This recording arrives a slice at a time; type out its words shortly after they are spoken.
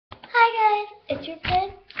guys, it's your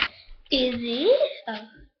friend Izzy. Oh,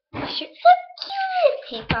 so cute.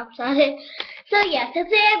 Take pops on it. So yeah, so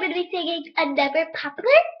today I'm gonna be singing another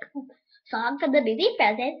popular song from the movie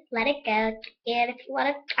Frozen, Let It Go. And if you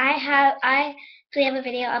wanna, I actually have a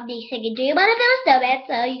video of me singing Do You Wanna Build a Snowman,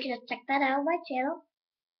 so you can just check that out on my channel.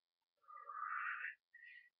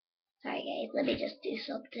 Sorry guys, let me just do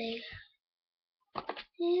something.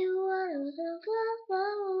 You wanna build a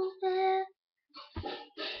snowman?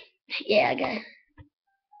 Yeah, okay.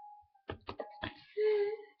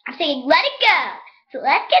 I'm singing Let It Go. So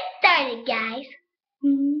let's get started, guys.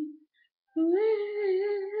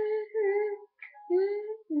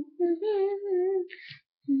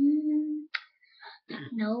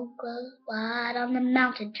 No glow white on the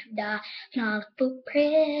mountain tonight, not a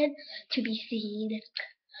footprint to be seen.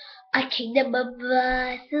 A kingdom of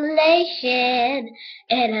isolation,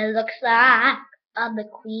 and it looks like I'm the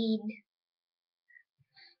queen.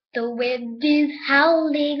 The wind is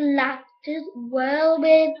howling like this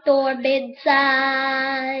whirlwind storm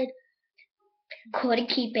inside. Couldn't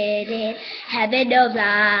keep it in, heaven knows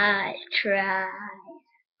I tried.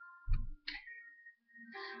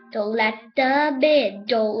 Don't let them in,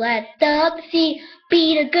 don't let them see.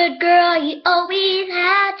 Be the good girl you always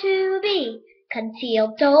had to be.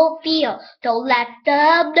 Conceal, don't feel, don't let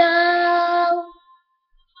them know.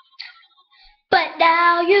 But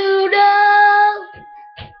now you know.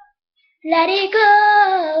 Let it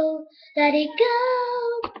go, let it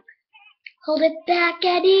go. Hold it back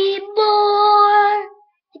anymore.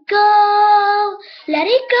 Let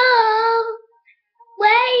it go.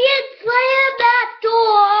 Slam that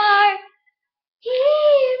door.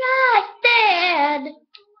 Here I stand,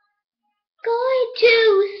 going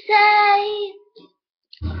to say,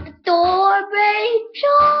 the door rage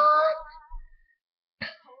on.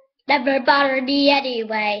 Never bothered me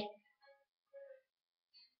anyway.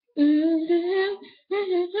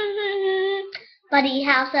 Funny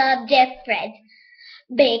how some difference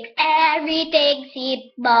makes everything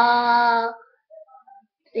seem small.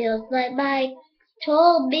 Feels like Mike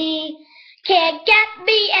told me can't get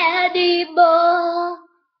me anymore.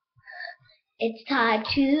 It's time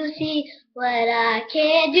to see what I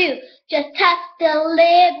can do. Just test the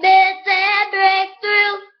limits and break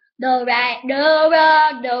through. No right, no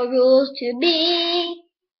wrong, no rules to me.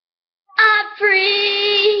 I'm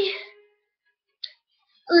free.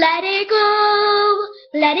 Let it go,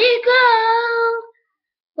 let it go.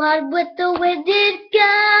 One with the wind and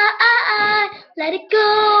sky. Let it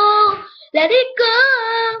go, let it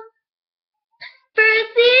go.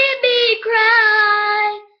 First see me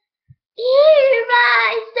cry. Here I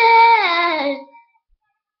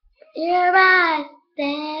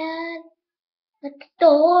stand. Let the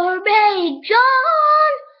storm rage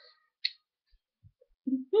on.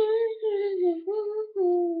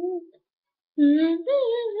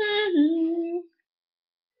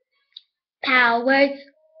 Powers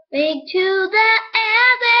ring to the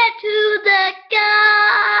air and to the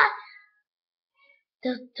sky.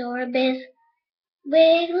 The storm is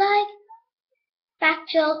wing like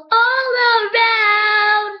fractals all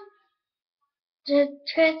around. The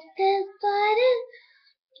trick is fighting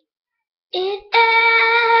in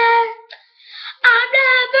air. I'm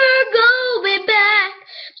never going back.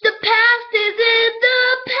 The past is in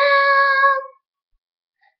the past.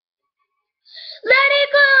 Let it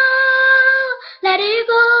go, let it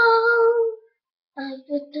go. I'm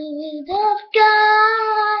with the wind of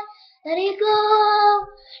God. Let it go,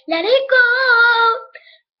 let it go.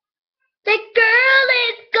 The girl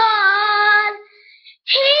is gone.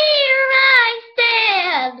 Here I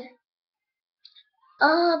stand,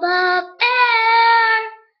 above air.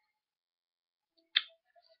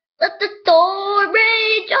 Let the storm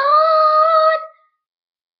rage on.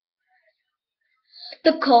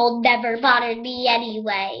 The cold never bothered me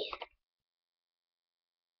anyway.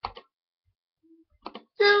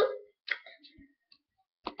 So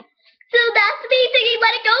that's me singing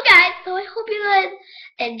Let It Go, guys. So I hope you guys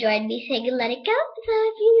enjoyed me singing Let It Go. So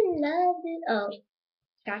if you loved it, oh,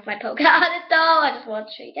 that's my polka on it though. I just want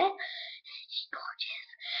to show you guys. She's gorgeous.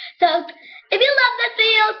 So if you love this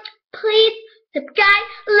video, please subscribe,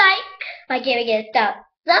 like by giving it a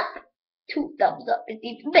thumbs up. 2 thumbs up is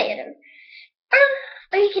even better.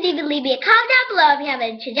 Or you can even leave me a comment down below if you have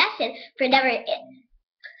a suggestion for another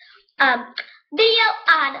video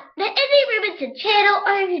on the Izzy Rubinson channel,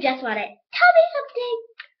 or if you just want to tell me something,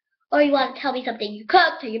 or you want to tell me something you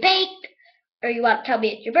cooked or you baked, or you want to tell me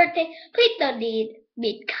it's your birthday, please don't need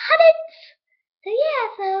me comments. So yeah,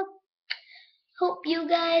 so hope you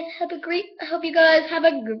guys have a great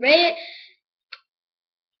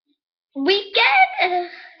weekend.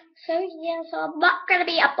 So yeah, so I'm not gonna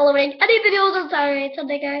be uploading any videos on Saturday and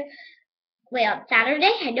Sunday, guys. Wait, on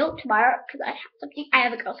Saturday? I know tomorrow because I have something. I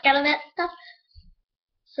have a Girl Scout event and stuff.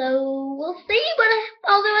 So we'll see when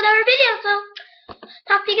I'll do another video. So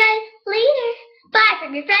talk to you guys later. Bye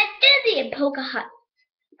from your friend Izzy and Pocahontas.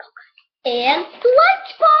 And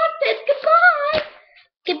Lunchbox. And goodbye.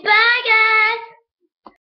 Goodbye, guys.